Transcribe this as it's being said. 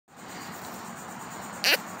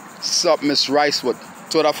Sup, Miss Rice? What?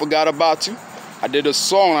 Thought I forgot about you? I did a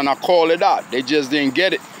song and I called it out. They just didn't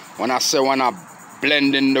get it when I said when I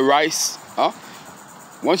blend in the rice. Huh?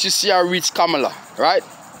 Once you see I reach Kamala, right?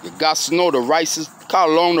 You got to know the rice is how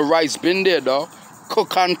long the rice been there, dog.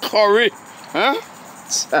 Cook and curry, huh?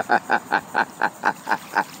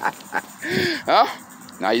 Huh?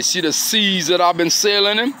 Now you see the seas that I've been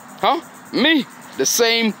sailing in, huh? Me, the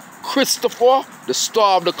same Christopher, the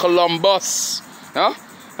star of the Columbus, huh?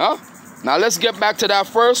 Huh? Now let's get back to that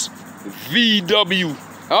first VW,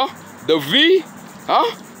 huh? The V,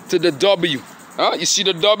 huh? To the W, huh? You see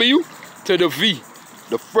the W to the V.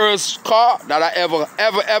 The first car that I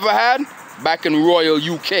ever had back in Royal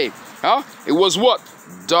UK, huh? It was what?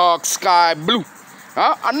 Dark sky blue,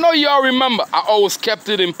 huh? I know y'all remember. I always kept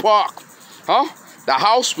it in park, huh? The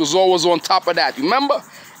house was always on top of that. Remember?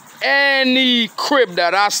 Any crib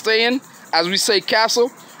that I stay in, as we say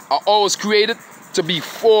castle, I always created to be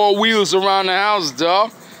 4 wheels around the house,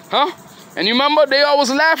 dog. Huh? And you remember, they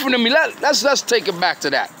always laughing at me. Let's take it back to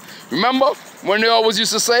that. Remember when they always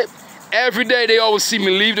used to say, every day they always see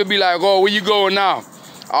me leave, they be like, oh, where you going now?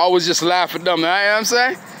 I always just laugh at them, you know what I'm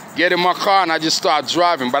saying? Get in my car and I just start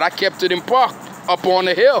driving. But I kept it in park, up on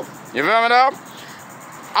the hill. You remember that?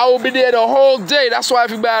 I will be there the whole day. That's why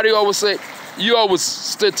everybody always say, you always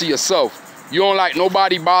stick to yourself. You don't like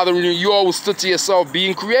nobody bothering you. You always stick to yourself,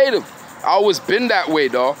 being creative. I always been that way,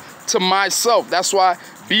 dog, to myself. That's why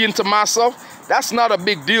being to myself, that's not a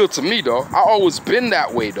big deal to me, dog. I always been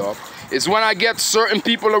that way, dog. It's when I get certain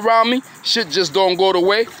people around me, shit just don't go the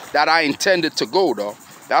way that I intended to go, dog.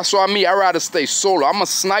 That's why I'd rather stay solo. I'm a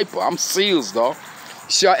sniper. I'm SEALs, dog.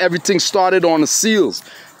 See how everything started on the SEALs.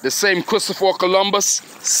 The same Christopher Columbus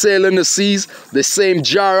sailing the seas. The same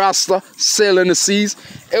Jah Rasta sailing the seas.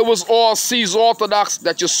 It was all Seas Orthodox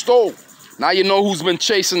that you stole. Now you know who's been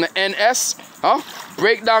chasing the NS, huh?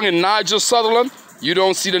 Breakdown in Nigel Sutherland. You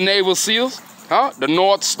don't see the Naval SEALs, huh? The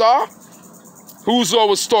North Star. Who's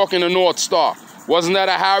always stalking the North Star? Wasn't that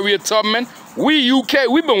a Harriet Tubman? We UK,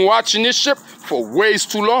 we've been watching this ship for ways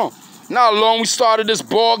too long. Now how long we started this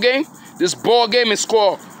ball game? This ball game is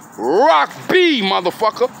called Rock B,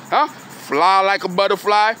 motherfucker, huh? Fly like a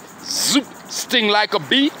butterfly, zoop, sting like a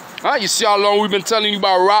bee, huh? You see how long we've been telling you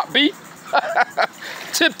about Rock B?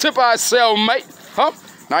 Tip, I sell, mate, huh?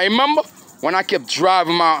 Now remember when I kept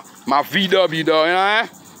driving my VW, though, you know?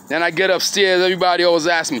 Then I get upstairs, everybody always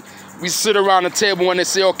asks me. We sit around the table when they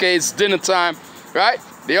say, okay, it's dinner time, right?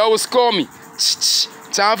 They always call me,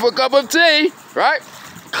 time for a cup of tea, right?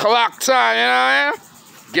 Clock time, you know?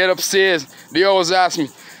 Get upstairs, they always ask me.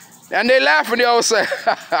 And they laugh and they always say,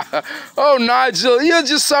 oh, Nigel, you're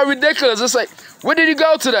just so ridiculous. It's like, where did you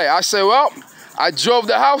go today? I say, well, I drove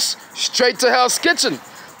the house straight to Hell's Kitchen.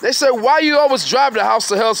 They say, why you always drive the house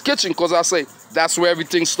to Hell's Kitchen? Because I say, that's where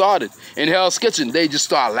everything started, in Hell's Kitchen. They just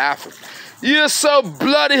start laughing. You're so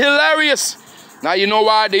bloody hilarious. Now you know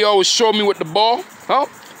why they always show me with the ball, huh?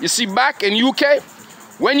 You see, back in UK,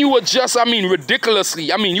 when you were just, ridiculously,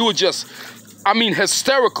 you were just,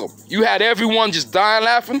 hysterical. You had everyone just dying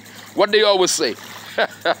laughing. What they always say,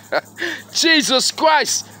 Jesus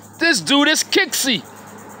Christ, this dude is Kixie.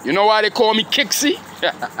 You know why they call me Kixie?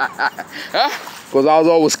 Huh? Because I was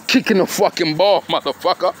always kicking the fucking ball,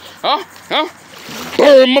 motherfucker. Huh? Huh?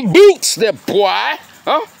 Burn my boots there, boy.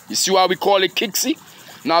 Huh? You see why we call it Kixie?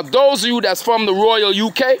 Now, those of you that's from the Royal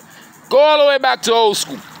UK, go all the way back to old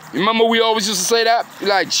school. Remember we always used to say that? You're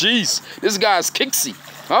like, geez, this guy's Kixie.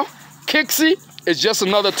 Huh? Kixie is just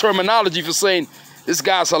another terminology for saying this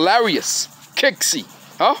guy's hilarious. Kixie.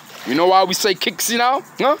 Huh? You know why we say Kixie now?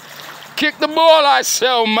 Huh? Kick the ball, I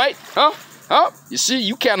sell, mate. Huh? Huh? You see,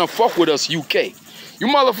 you can't fuck with us, UK. You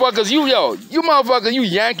motherfuckers, you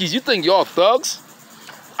Yankees, you think y'all thugs?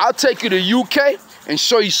 I'll take you to UK and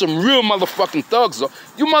show you some real motherfucking thugs, though.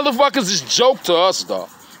 You motherfuckers just joke to us, though.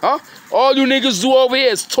 Huh? All you niggas do over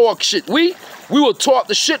here is talk shit. We will talk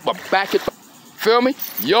the shit, but back it. Feel me?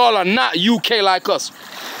 Y'all are not UK like us.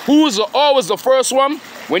 Who's always the first one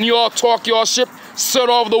when you all talk your shit, set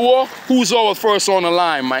off the war? Who's always first on the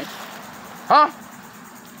line, man? Huh?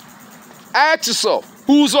 Ask yourself,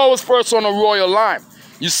 who's always first on the royal line?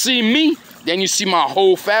 You see me, then you see my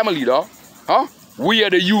whole family, dog. Huh? We are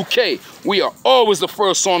the UK. We are always the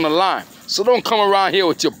first on the line. So don't come around here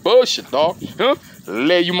with your bullshit, dog. Huh?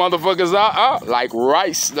 Lay you motherfuckers out, like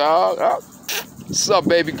rice, dog. What's up,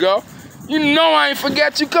 baby girl? You know I ain't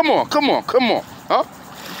forget you. Come on. Huh?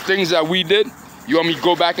 Things that we did. You want me to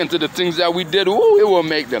go back into the things that we did? Ooh, it will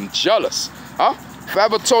make them jealous. Huh? If I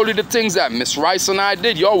ever told you the things that Miss Rice and I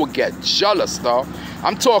did, y'all would get jealous, dog.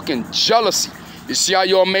 I'm talking jealousy. You see how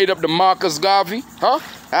y'all made up the Marcus Garvey? Huh?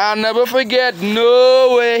 I'll never forget,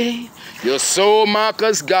 no way. You sold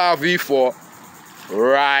Marcus Garvey for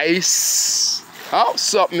Rice. Huh?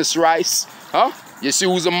 What's up, Miss Rice? Huh? You see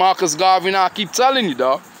who's a Marcus Garvey now? I keep telling you,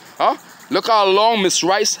 dog. Huh? Look how long Miss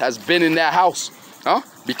Rice has been in that house. Huh?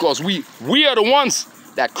 Because we are the ones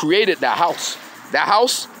that created that house. That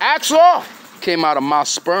house, ask all, came out of my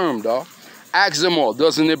sperm, dog. Ask them all,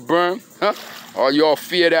 doesn't it burn? Huh? Or y'all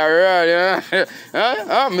fear that, right?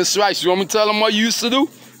 Huh? Miss Rice, you want me to tell them what you used to do?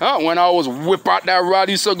 Huh? When I was whip out that rod,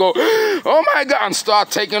 you used to go, oh my God, and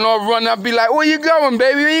start taking off running. I'd be like, where you going,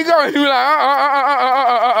 baby? Where you going? You be like,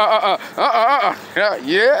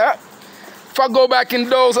 yeah. If I go back in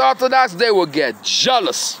those Orthodox, they will get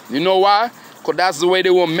jealous. You know why? Because that's the way they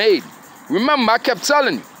were made. Remember, I kept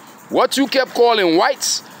telling you, what you kept calling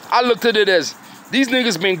whites, I looked at it as, these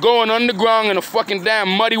niggas been going underground in the fucking damn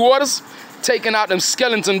muddy waters, taking out them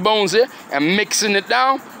skeleton bones here and mixing it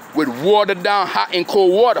down with watered down hot and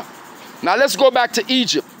cold water. Now let's go back to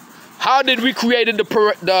Egypt. How did we create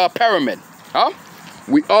the pyramid? Huh?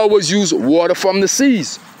 We always use water from the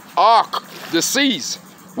seas. Ark, the seas.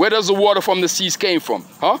 Where does the water from the seas came from?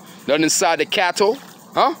 Huh? Not inside the cattle.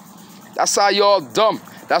 Huh? That's how y'all dumb.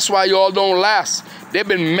 That's why y'all don't last. They've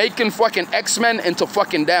been making fucking X-Men into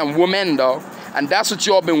fucking damn women, dog. And that's what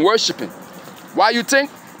y'all been worshiping. Why you think?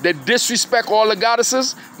 They disrespect all the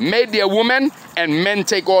goddesses, made their women, and men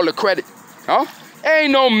take all the credit. Huh?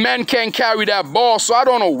 Ain't no men can carry that ball, so I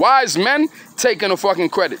don't know why is men taking the fucking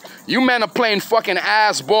credit. You men are playing fucking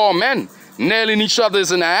ass ball men, nailing each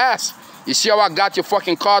other's in the ass. You see how I got your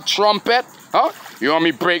fucking car trumpet? Huh? You want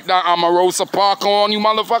me break down Omarosa Parker on you,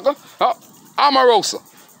 motherfucker? Huh? Omarosa.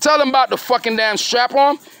 Tell them about the fucking damn strap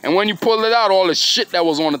on, and when you pull it out, all the shit that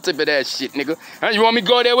was on the tip of that shit, nigga. Huh? You want me to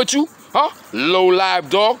go there with you? Huh? Low live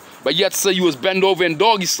dog. But yet say you was bent over in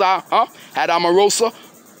doggy style, huh? Had Omarosa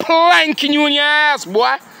planking you in your ass,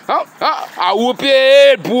 boy. Huh? Huh? I whoop your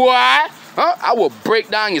head, boy. Huh? I will break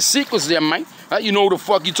down your secrets there, man. Huh? You know who the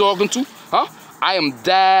fuck you talking to? Huh? I am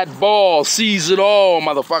Dad Ball, sees it all,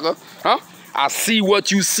 motherfucker. Huh? I see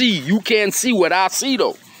what you see. You can't see what I see,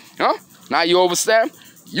 though. Huh? Now you understand?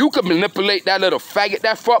 You can manipulate that little faggot,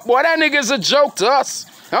 that fuck boy. That nigga's a joke to us.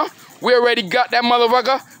 Huh? We already got that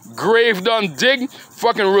motherfucker grave done dig,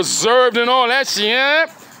 fucking reserved and all that shit.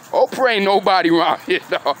 Yeah? Oh, pray nobody around here,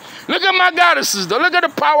 dog. Look at my goddesses, though. Look at the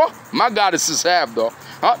power my goddesses have, though.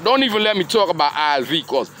 Huh? Don't even let me talk about Ivy,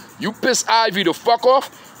 because you piss Ivy the fuck off,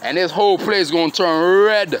 and this whole place gonna turn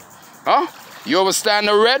red. Huh? You understand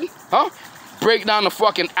the red? Huh? Break down the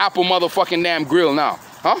fucking apple motherfucking damn grill now.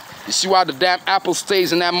 Huh? You see why the damn apple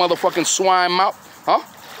stays in that motherfucking swine mouth? Huh?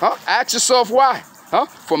 Huh? Ask yourself why. Huh?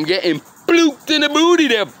 From getting blooped in the booty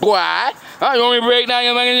there, boy. Huh? You want me to break down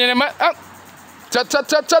your fucking... Tut, tut,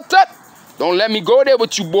 tut, tut, tut. Don't let me go there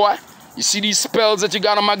with you, boy. You see these spells that you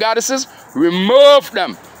got on my goddesses? Remove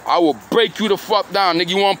them. I will break you the fuck down. Nigga,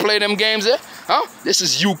 you want to play them games here? Huh? This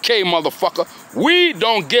is UK, motherfucker. We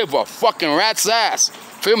don't give a fucking rat's ass.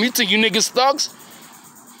 Feel me? You think you niggas thugs?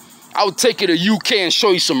 I would take you to UK and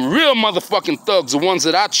show you some real motherfucking thugs, the ones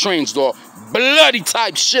that I trained, dog. Bloody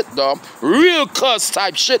type shit, dog. Real cuss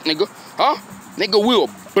type shit, nigga. Huh? Nigga, we'll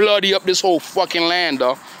bloody up this whole fucking land,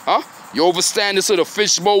 dog. Huh? You understand this how the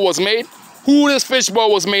fishbowl was made? Who this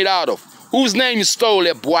fishbowl was made out of? Whose name you stole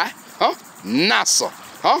it, boy? Huh? NASA.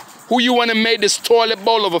 Huh? Who you want to make this toilet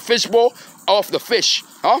bowl of a fishbowl off the fish?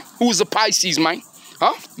 Huh? Who's the Pisces, man?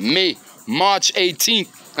 Huh? Me. March 18th.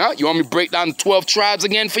 Huh? You want me to break down the 12 tribes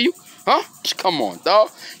again for you? Huh? Come on, dog.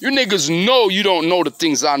 You niggas know you don't know the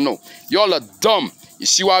things I know. Y'all are dumb. You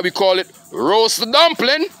see why we call it roast the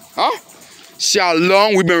dumpling? Huh? See how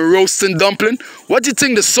long we've been roasting dumpling? What do you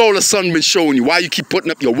think the solar sun been showing you? Why you keep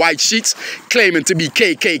putting up your white sheets claiming to be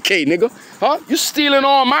KKK, nigga? Huh? You stealing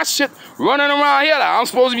all my shit, running around here like I'm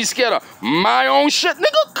supposed to be scared of my own shit,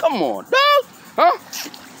 nigga? Come on, dog. Huh?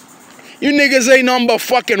 You niggas ain't nothing but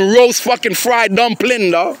fucking roast fucking fried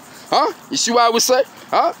dumpling, dog. Huh? You see what I would say?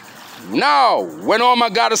 Huh? Now, when all my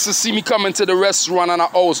goddesses see me coming to the restaurant and I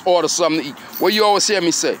always order something to eat, what you always hear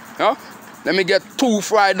me say? Huh? Let me get 2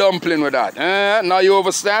 fried dumplings with that. Now you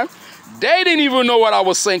understand? They didn't even know what I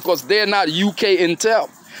was saying because they're not UK intel.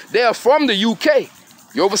 They are from the UK.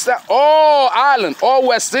 You understand? All Ireland, all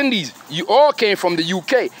West Indies, you all came from the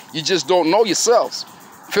UK. You just don't know yourselves.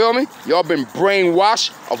 Feel me? Y'all been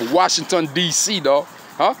brainwashed of Washington, D.C., dog.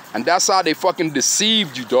 Huh? And that's how they fucking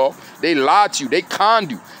deceived you, dog. They lied to you. They conned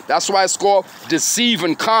you. That's why it's called deceive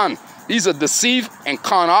and con. These are deceive and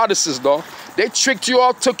con artists, dog. They tricked you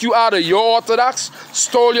all, took you out of your Orthodox,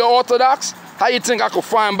 stole your Orthodox. How you think I could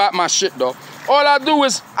find back my shit, dog? All I do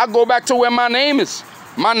is I go back to where my name is.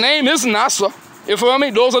 My name is NASA. You feel me?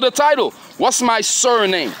 Those are the title. What's my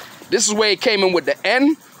surname? This is where it came in with the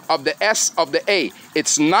N of the S of the A.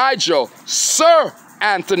 It's Nigel Sir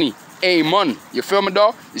Anthony Amon. You feel me,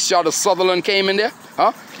 dog? You see how the Sutherland came in there?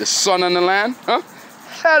 Huh? The sun and the land? Huh?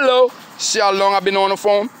 Hello. See how long I've been on the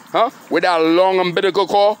phone? Huh? With that long umbilical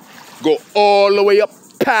cord? Go all the way up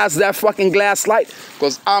past that fucking glass light.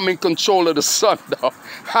 Because I'm in control of the sun, dog.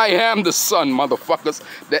 I am the sun, motherfuckers.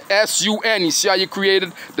 The S-U-N. You see how you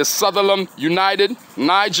created the Sutherland United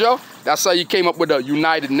Niger? That's how you came up with the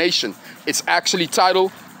United Nation. It's actually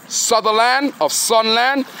titled Sutherland of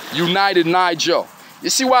Sunland United Niger. You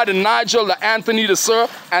see why the Nigel, the Anthony, the Sir,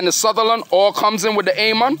 and the Sutherland all comes in with the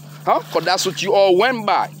Amon? Huh? Because that's what you all went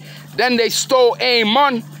by. Then they stole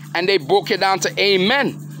Amon and they broke it down to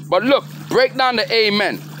Amen. But look, break down the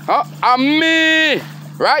Amen. Huh? Ami.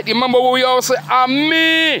 Right? You remember what we always say?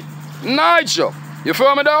 Ami. Nigel. You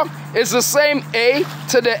feel me, dog? It's the same A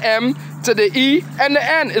to the M to the E and the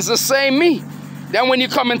N. It's the same me. Then when you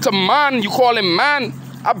come into man, you call him man.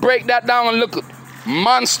 I break that down and look at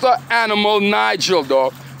monster animal Nigel,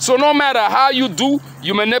 dog. So no matter how you do,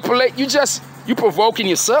 you manipulate, you provoking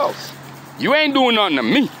yourselves. You ain't doing nothing to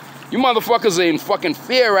me. You motherfuckers are in fucking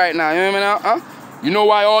fear right now. You know what I mean? Huh? You know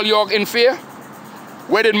why all y'all in fear?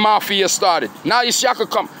 Where did Mafia started? Now you shaka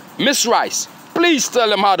come. Miss Rice, please tell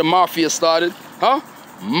them how the Mafia started. Huh?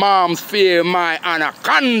 Mom fear my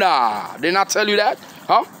anaconda. Didn't I tell you that?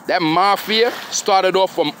 Huh? That Mafia started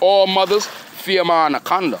off from all mothers fear my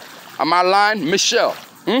anaconda. Am I lying? Michelle.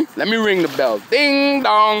 Let me ring the bell. Ding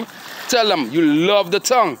dong. Tell them you love the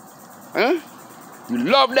tongue. Huh? You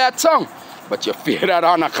love that tongue. But you fear that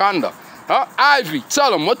anaconda. Huh? Ivy,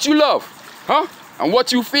 tell them what you love. Huh? And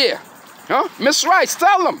what you fear. Huh? Miss Rice,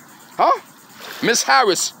 tell them. Huh? Miss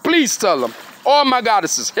Harris, please tell them. All my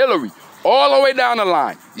goddesses, Hillary, all the way down the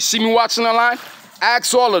line. You see me watching the line?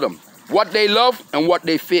 Ask all of them what they love and what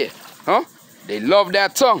they fear. Huh? They love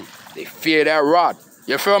that tongue. They fear that rod.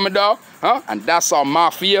 You feel me, dog? Huh? And that's how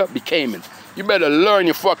Mafia became it. You better learn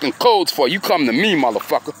your fucking codes before you come to me,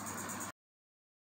 motherfucker.